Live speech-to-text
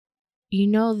You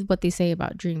know what they say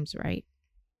about dreams, right?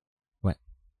 What?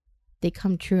 They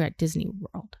come true at Disney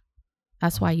World.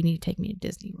 That's why you need to take me to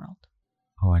Disney World.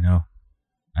 Oh, I know.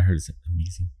 I heard it's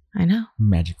amazing. I know.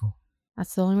 Magical.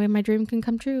 That's the only way my dream can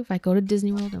come true, if I go to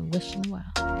Disney World and wish them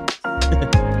well.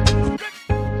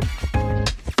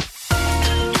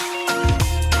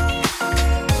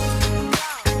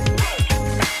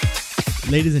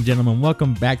 Ladies and gentlemen,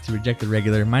 welcome back to Reject the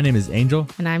Regular. My name is Angel.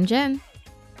 And I'm Jen.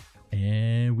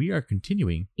 And we are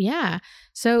continuing. Yeah.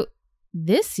 So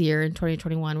this year in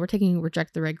 2021, we're taking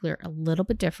Reject the Regular a little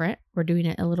bit different. We're doing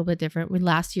it a little bit different.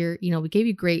 Last year, we gave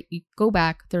you you go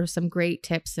back, there were some great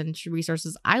tips and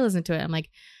resources. I listened to it. I'm like,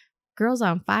 girls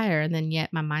on fire. And then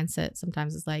yet my mindset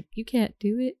sometimes is like, you can't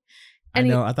do it. And I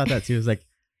know. I thought that too. It was like,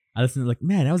 I listened like,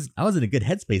 man, I was in a good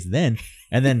headspace then.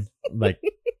 And then like,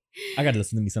 I got to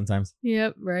listen to me sometimes.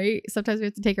 Yep, right. Sometimes we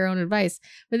have to take our own advice.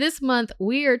 But this month,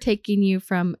 we are taking you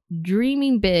from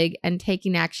dreaming big and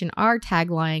taking action, our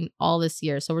tagline all this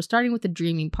year. So we're starting with the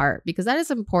dreaming part because that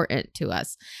is important to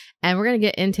us. And we're going to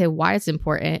get into why it's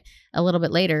important a little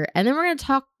bit later. And then we're going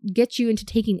to get you into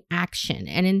taking action.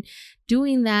 And in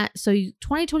doing that, so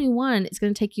 2021 is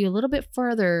going to take you a little bit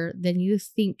further than you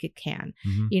think it can.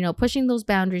 Mm-hmm. Pushing those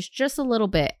boundaries just a little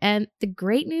bit. And the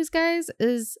great news, guys,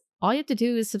 is all you have to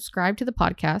do is subscribe to the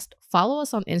podcast, follow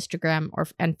us on Instagram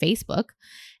and Facebook,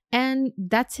 and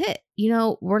that's it.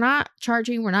 We're not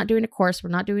charging, we're not doing a course, we're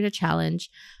not doing a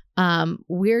challenge.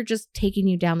 We're just taking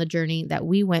you down the journey that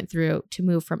we went through to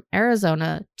move from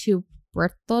Arizona to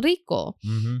Puerto Rico.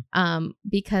 Mm-hmm.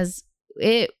 Because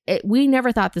we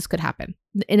never thought this could happen.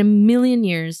 In a million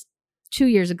years, 2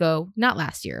 years ago, not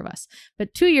last year of us,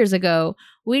 but 2 years ago,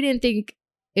 we didn't think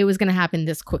it was going to happen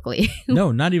this quickly.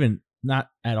 No, not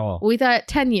at all. We thought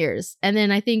 10 years. And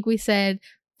then I think we said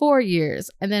 4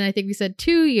 years. And then I think we said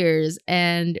 2 years.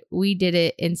 And we did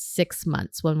it in 6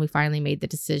 months when we finally made the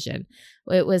decision.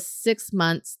 It was 6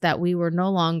 months that we were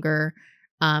no longer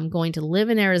going to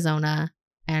live in Arizona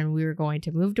and we were going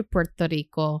to move to Puerto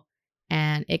Rico.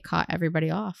 And it caught everybody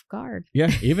off guard.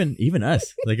 Yeah, even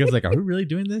us. Like, it was like, are we really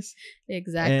doing this?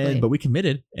 Exactly. But we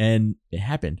committed and it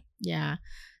happened. Yeah.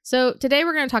 So today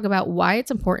we're going to talk about why it's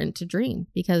important to dream,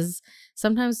 because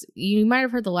sometimes you might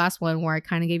have heard the last one where I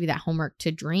kind of gave you that homework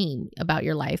to dream about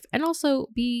your life and also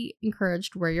be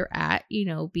encouraged where you're at,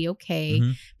 be okay,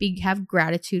 mm-hmm. Have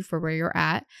gratitude for where you're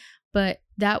at. But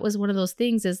that was one of those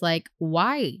things is like,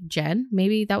 why, Jen?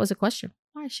 Maybe that was a question.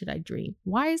 Why should I dream?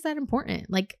 Why is that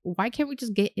important? Like, why can't we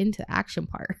just get into the action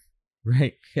part?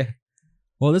 Right. Yeah.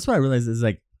 Well, that's what I realized is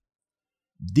like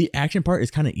the action part is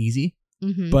kind of easy.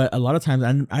 Mm-hmm. But a lot of times,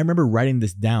 I remember writing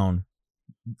this down.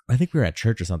 I think we were at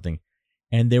church or something.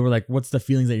 And they were like, what's the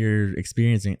feelings that you're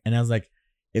experiencing? And I was like,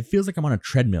 it feels like I'm on a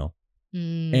treadmill.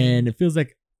 And it feels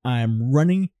like I'm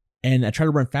running and I try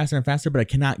to run faster and faster, but I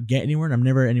cannot get anywhere. And I'm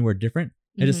never anywhere different.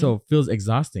 It just so feels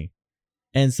exhausting.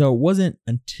 And so it wasn't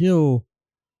until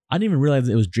I didn't even realize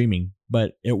it was dreaming,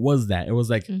 but it was that. It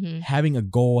was like having a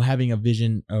goal, having a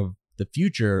vision of the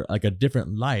future, like a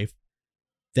different life,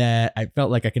 that I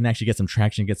felt like I can actually get some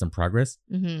traction, get some progress.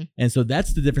 Mm-hmm. And so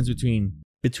that's the difference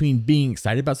between being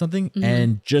excited about something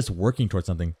and just working towards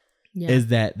something. Yeah. Is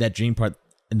that dream part.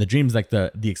 And the dream is like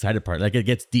the excited part. Like, it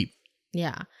gets deep.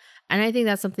 Yeah. And I think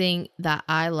that's something that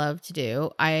I love to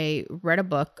do. I read a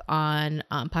book on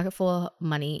Pocket Full of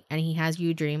Money, and he has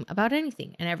you dream about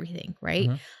anything and everything, right?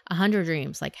 100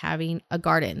 dreams, like having a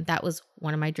garden. That was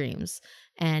one of my dreams.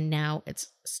 And now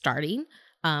it's starting.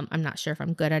 I'm not sure if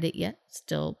I'm good at it yet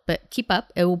still, but keep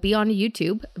up. It will be on a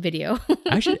YouTube video.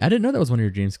 Actually, I didn't know that was one of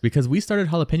your dreams because we started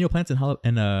jalapeno plants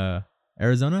in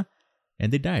Arizona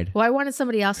and they died. Well, I wanted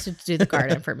somebody else to do the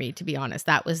garden for me, to be honest.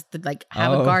 That was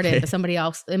have a garden, but somebody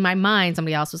else, in my mind,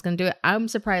 somebody else was going to do it. I'm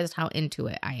surprised how into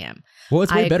it I am. Well,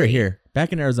 it's way better here.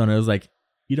 Back in Arizona, it was like,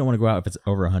 you don't want to go out if it's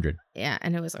over 100. Yeah,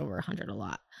 and it was over 100 a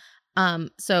lot.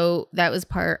 So that was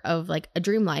part of like a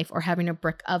dream life, or having a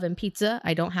brick oven pizza.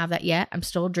 I don't have that yet. I'm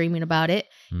still dreaming about it.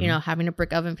 Having a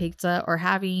brick oven pizza, or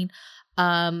having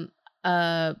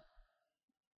a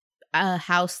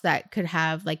house that could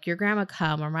have like your grandma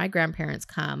come or my grandparents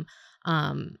come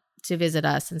to visit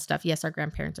us and stuff. Yes, our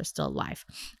grandparents are still alive.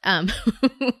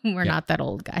 We're not that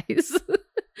old, guys.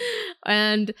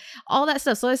 And all that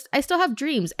stuff. So I still have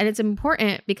dreams, and it's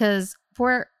important because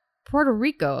Puerto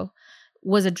Rico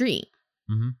was a dream.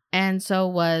 Mm-hmm. And so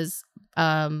was,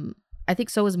 I think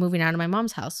so was moving out of my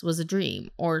mom's house was a dream,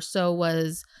 or so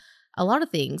was a lot of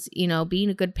things. Being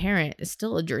a good parent is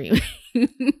still a dream.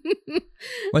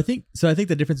 Well, I think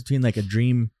the difference between like a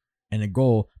dream and a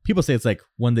goal, people say it's like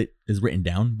one that is written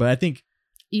down, but I think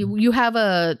you have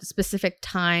a specific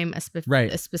time,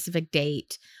 a specific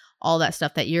date, all that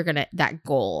stuff that you're gonna, that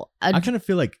goal. I kind of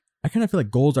feel like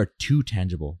goals are too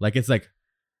tangible. Like it's like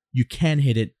you can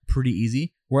hit it pretty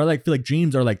easy. Where I feel like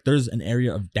dreams are like there's an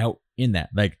area of doubt in that.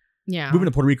 Like moving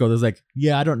to Puerto Rico, there's like,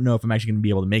 yeah, I don't know if I'm actually gonna be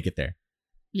able to make it there.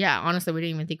 Yeah, honestly, we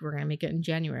didn't even think we were going to make it in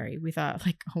January. We thought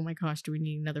like, oh my gosh, do we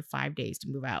need another 5 days to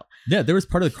move out? Yeah, there was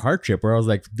part of the car trip where I was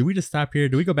like, do we just stop here?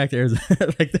 Do we go back to Arizona?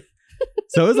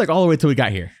 So it was like all the way till we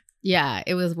got here. Yeah,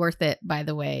 it was worth it, by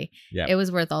the way. Yeah. It was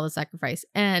worth all the sacrifice.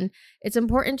 And it's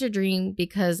important to dream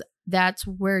because that's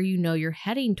where you know you're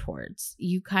heading towards.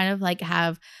 You kind of like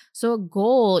have, so a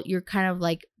goal, you're kind of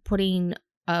like putting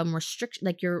restriction,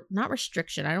 like you're not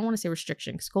restriction. I don't want to say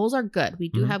restriction because goals are good. We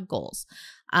do have goals.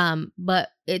 But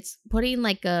it's putting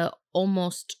like a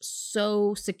almost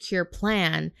so secure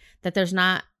plan that there's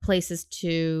not places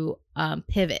to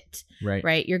pivot.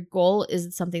 Right. Your goal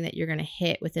is something that you're going to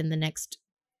hit within the next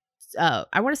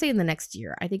I want to say in the next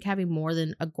year. I think having more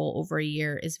than a goal over a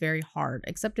year is very hard,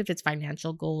 except if it's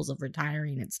financial goals of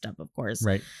retiring and stuff, of course.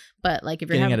 Right. But like if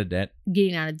you're getting out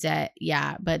of debt.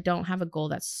 Yeah. But don't have a goal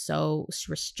that's so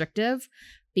restrictive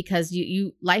because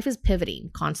you life is pivoting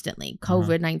constantly.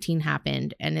 COVID-19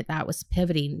 happened and that was a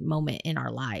pivoting moment in our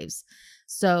lives.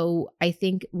 So I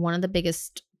think one of the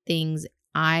biggest things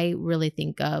I really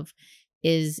think of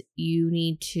is you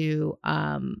need to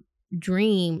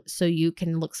dream so you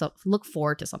can look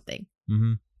forward to something.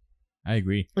 I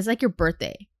agree. It's like your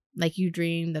birthday. Like you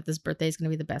dream that this birthday is going to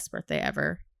be the best birthday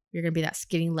ever. You're going to be that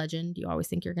skinny legend you always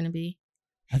think you're going to be.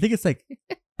 I think it's like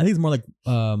it's more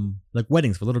like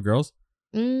weddings for little girls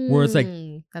where it's like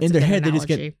in their head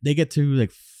analogy. they get to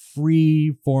like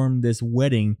free form this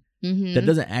wedding that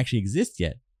doesn't actually exist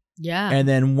yet. Yeah. And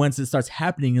then once it starts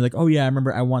happening, you're like, oh yeah, I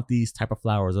remember I want these type of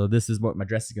flowers, or this is what my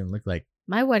dress is going to look like.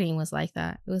 My wedding was like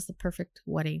that. It was the perfect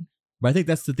wedding. But I think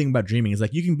that's the thing about dreaming is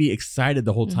like you can be excited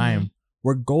the whole time.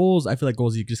 Where goals, I feel like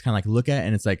goals you just kind of like look at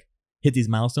and it's like hit these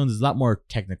milestones is a lot more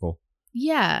technical.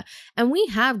 Yeah. And we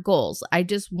have goals. I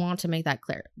just want to make that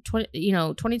clear.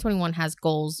 2021 has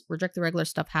goals. Reject the Regular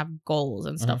stuff have goals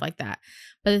and stuff like that.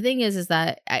 But the thing is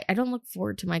that I don't look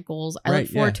forward to my goals. I look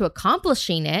forward to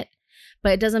accomplishing it.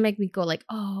 But it doesn't make me go like,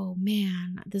 oh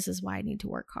man, this is why I need to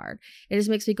work hard. It just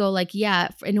makes me go like, yeah,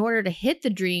 in order to hit the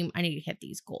dream, I need to hit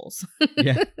these goals.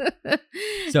 Yeah.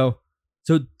 So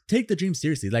take the dream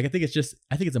seriously. Like I think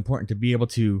it's important to be able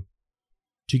to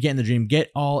get in the dream,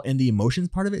 get all in the emotions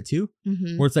part of it too,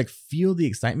 where it's like feel the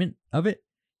excitement of it.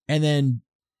 And then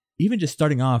even just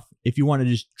starting off, if you want to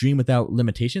just dream without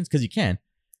limitations, because you can.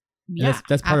 Yeah,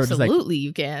 that's part absolutely of it. Like,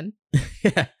 you can.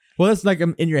 Yeah. Well, that's like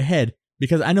in your head.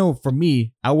 Because I know for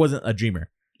me, I wasn't a dreamer.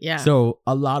 Yeah. So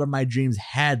a lot of my dreams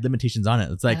had limitations on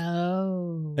it. It's like,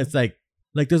 it's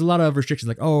like there's a lot of restrictions.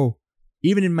 Like, oh,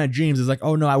 even in my dreams, it's like,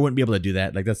 oh no, I wouldn't be able to do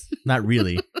that. Like that's not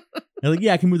really. And like,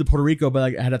 yeah, I can move to Puerto Rico, but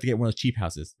like I'd have to get one of those cheap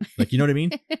houses. Like, you know what I mean?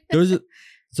 There's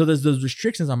those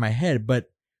restrictions on my head, but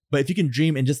if you can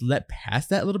dream and just let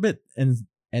past that a little bit and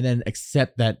then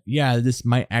accept that, yeah, this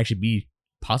might actually be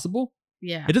possible.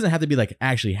 Yeah. It doesn't have to be like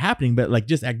actually happening, but like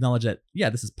just acknowledge that,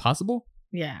 yeah, this is possible.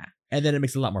 Yeah. And then it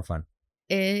makes it a lot more fun.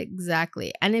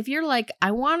 Exactly. And if you're like,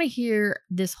 I want to hear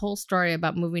this whole story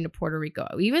about moving to Puerto Rico,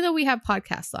 even though we have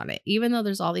podcasts on it, even though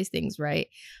there's all these things, right?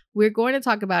 We're going to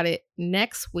talk about it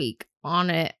next week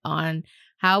on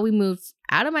how we moved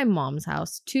out of my mom's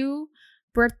house to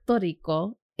Puerto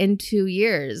Rico in 2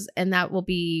 years. And that will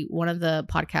be one of the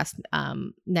podcasts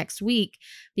next week,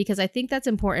 because I think that's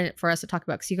important for us to talk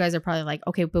about, because you guys are probably like,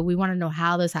 okay, but we want to know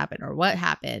how this happened or what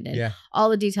happened and all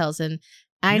the details. And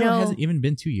I know it hasn't even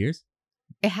been 2 years.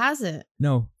 It hasn't.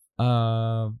 No.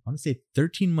 I want to say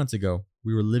 13 months ago,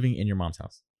 we were living in your mom's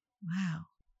house. Wow.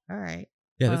 All right.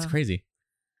 Yeah, that's crazy.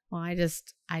 Well, I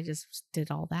just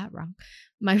did all that wrong.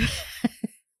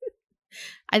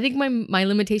 I think my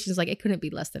limitation is like, it couldn't be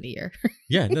less than a year.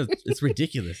 Yeah, no, it's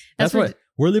ridiculous. That's what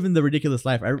we're living, the ridiculous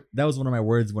life. That was one of my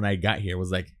words when I got here, was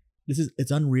like,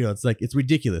 it's unreal. It's like, it's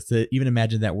ridiculous to even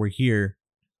imagine that we're here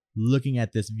looking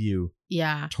at this view.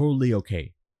 Yeah. Totally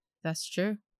okay. That's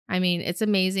true. I mean, it's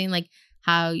amazing like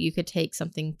how you could take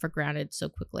something for granted so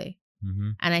quickly.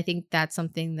 Mm-hmm. And I think that's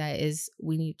something that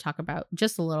we need to talk about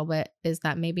just a little bit, is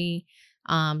that maybe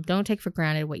don't take for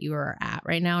granted what you are at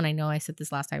right now. And I know I said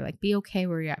this last time, like, be okay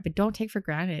where you're at, but don't take for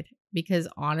granted, because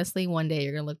honestly, one day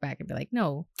you're going to look back and be like,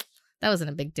 no, that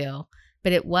wasn't a big deal.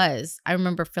 But it was. I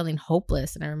remember feeling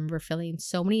hopeless, and I remember feeling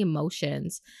so many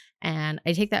emotions, and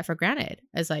I take that for granted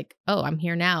as like, oh, I'm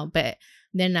here now. But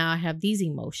then now I have these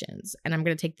emotions and I'm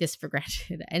going to take this for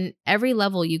granted. And every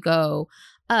level you go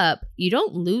up, you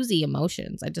don't lose the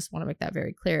emotions. I just want to make that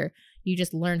very clear. you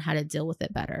just learn how to deal with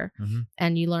it better.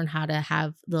 And you learn how to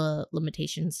have the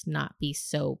limitations not be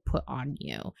so put on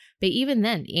you. But even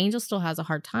then, Angel still has a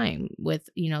hard time with,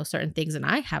 certain things, and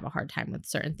I have a hard time with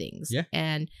certain things. Yeah.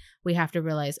 And we have to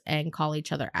realize and call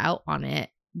each other out on it.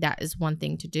 That is one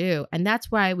thing to do. And that's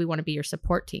why we want to be your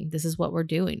support team. This is what we're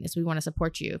doing, is we want to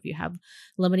support you. If you have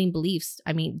limiting beliefs,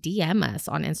 DM us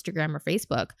on Instagram or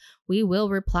Facebook. We will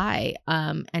reply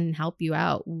and help you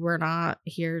out. We're not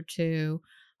here to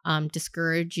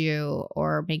discourage you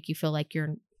or make you feel like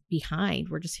you're behind.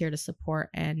 We're just here to support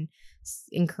and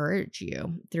encourage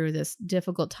you through this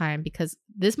difficult time, because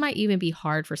this might even be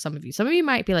hard for some of you. Some of you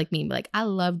might be like me, like, I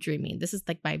love dreaming. This is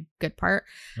like my good part.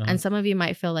 And some of you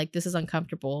might feel like this is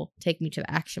uncomfortable. Take me to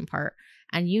the action part.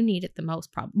 And you need it the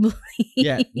most, probably.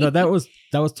 Yeah. No, that was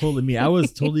totally me. I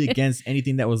was totally against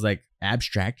anything that was like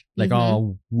abstract, like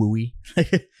all wooey,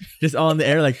 just all in the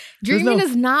air. Like dreaming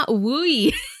is not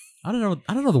wooey. I don't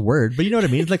know the word, but you know what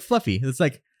I mean? It's like fluffy. It's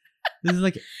like, this is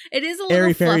like it is a little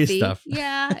airy fluffy. fairy stuff.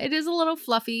 Yeah, it is a little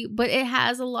fluffy, but it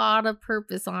has a lot of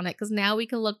purpose on it, because now we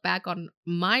can look back on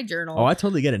my journal. Oh, I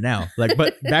totally get it now. Like,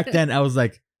 but back then I was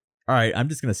like, all right, I'm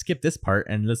just gonna skip this part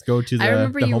and let's go to the. I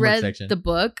remember the you read section. the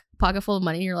book Pocket Full of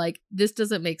Money. You're like, this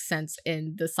doesn't make sense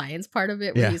in the science part of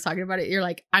it when he's talking about it. You're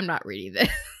like, I'm not reading this.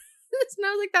 And I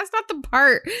was like, that's not the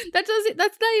part. That's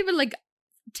not even like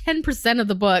 10% of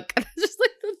the book. That's just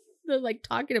like the like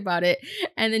talking about it,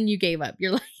 and then you gave up.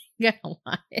 You're like, I don't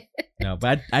want it. No,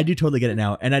 but I do totally get it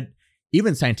now. And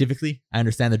even scientifically, I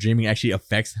understand that dreaming actually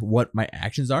affects what my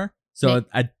actions are. So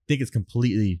I think it's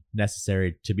completely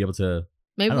necessary to be able to.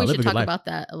 Maybe we should talk about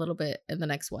that a little bit in the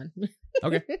next one.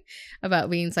 Okay. About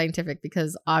being scientific,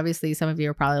 because obviously some of you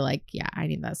are probably like, yeah, I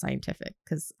need that scientific,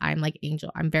 because I'm like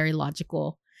Angel. I'm very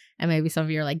logical. And maybe some of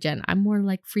you are like, Jen, I'm more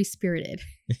like free spirited.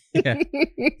 Yeah.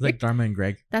 It's like Dharma and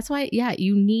Greg. That's why,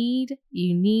 you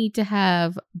need to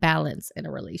have balance in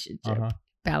a relationship.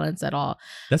 Balance at all.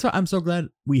 That's why I'm so glad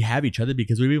we have each other,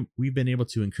 because we've been able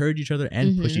to encourage each other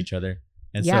and push each other.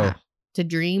 And so to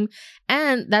dream.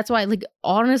 And that's why, like,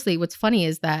 honestly, what's funny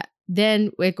is that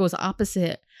then it goes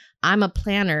opposite. I'm a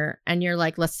planner and you're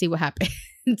like, let's see what happens.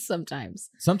 Sometimes,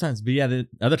 but the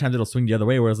other times it'll swing the other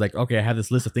way, where it's like, okay, I have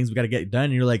this list of things we got to get done,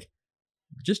 and you're like,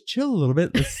 just chill a little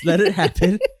bit, let's let it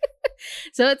happen.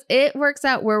 So it works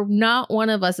out where not one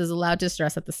of us is allowed to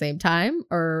stress at the same time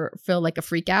or feel like a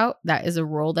freak out. That is a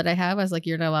role that I have. I was like,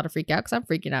 you're not allowed to freak out because I'm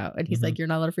freaking out, and he's like, you're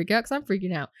not allowed to freak out because I'm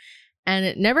freaking out. And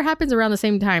it never happens around the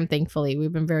same time. Thankfully,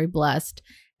 we've been very blessed,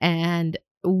 and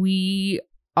we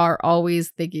are always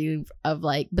thinking of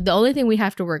like, but the only thing we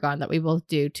have to work on that we both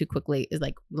do too quickly is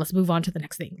like, let's move on to the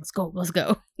next thing. Let's go.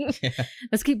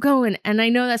 Let's keep going. And I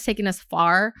know that's taken us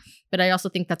far, but I also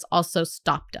think that's also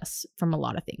stopped us from a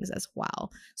lot of things as well.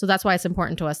 So that's why it's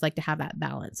important to us, like, to have that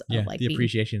balance of like the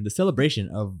appreciation, the celebration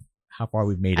of how far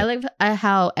we've made it. I like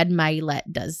how Ed Milet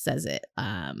says it.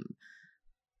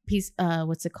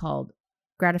 What's it called?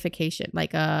 Gratification,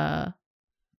 like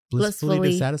blissfully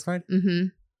dissatisfied.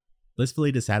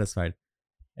 Blissfully dissatisfied.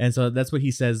 And so that's what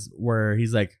he says, where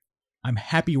he's like, I'm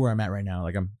happy where I'm at right now.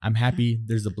 Like I'm happy.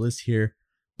 There's a bliss here,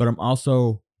 but I'm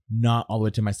also not all the way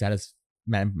to my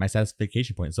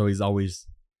satisfaction point. So he's always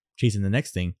chasing the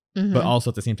next thing, but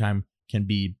also at the same time can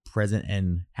be present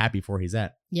and happy for where he's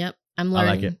at. Yep. I'm learning.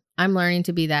 I like it. I'm learning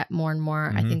to be that more and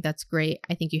more. I think that's great.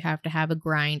 I think you have to have a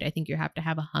grind. I think you have to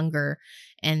have a hunger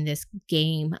in this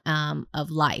game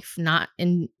of life, not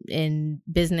in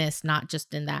business, not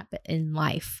just in that, but in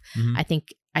life. I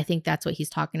think that's what he's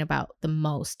talking about the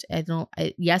most.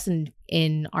 Yes,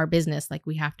 in our business, like,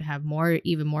 we have to have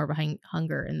even more of a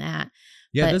hunger in that.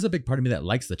 Yeah, there's a big part of me that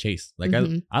likes the chase. Like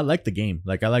I like the game.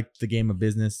 Like I like the game of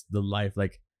business, the life.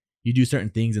 Like, you do certain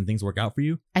things and things work out for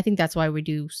you. I think that's why we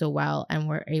do so well and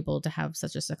we're able to have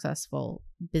such a successful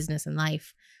business and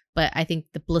life. But I think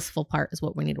the blissful part is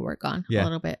what we need to work on a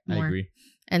little bit more. I agree.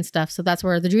 And stuff. So that's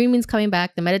where the dreaming's coming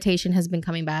back. The meditation has been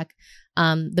coming back.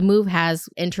 The move has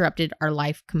interrupted our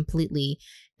life completely.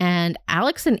 And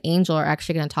Alex and Angel are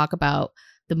actually going to talk about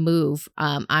the move.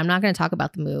 I'm not going to talk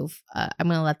about the move. I'm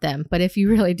going to let them. But if you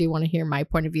really do want to hear my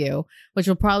point of view, which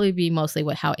will probably be mostly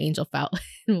how Angel felt,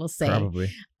 and we'll say,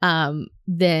 probably,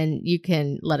 then you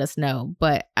can let us know.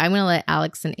 But I'm going to let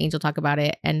Alex and Angel talk about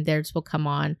it, and theirs will come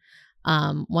on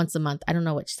once a month. I don't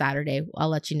know which Saturday. I'll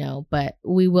let you know, but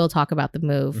we will talk about the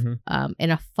move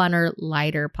in a funner,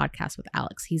 lighter podcast with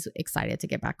Alex. He's excited to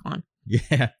get back on.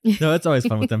 Yeah, no, that's always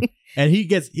fun with him, and he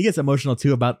gets emotional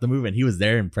too about the move, and he was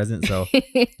there and present. So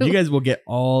you guys will get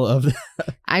all of the,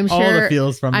 all the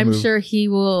feels from the move. I'm sure he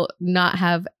will not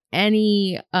have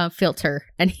any filter,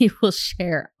 and he will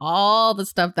share all the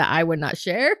stuff that I would not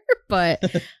share. But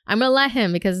I'm gonna let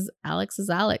him because Alex is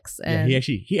Alex. And yeah,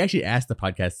 he actually asked the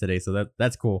podcast today, so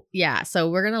that's cool. Yeah, so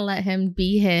we're gonna let him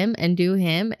be him and do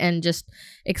him and just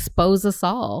expose us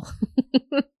all.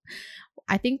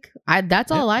 I think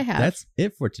that's all I have. That's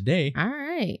it for today. All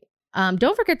right.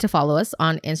 Don't forget to follow us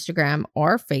on Instagram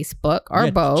or Facebook or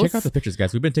both. Check out the pictures,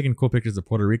 guys. We've been taking cool pictures of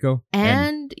Puerto Rico.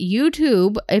 And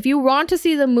YouTube. If you want to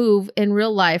see the move in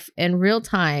real life, in real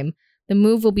time, the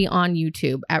move will be on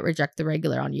YouTube at Reject the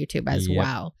Regular on YouTube as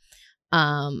well.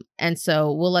 And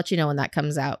so we'll let you know when that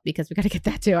comes out because we got to get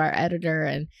that to our editor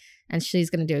and she's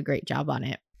going to do a great job on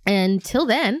it. Until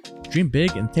then, dream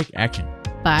big and take action.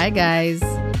 Bye, guys.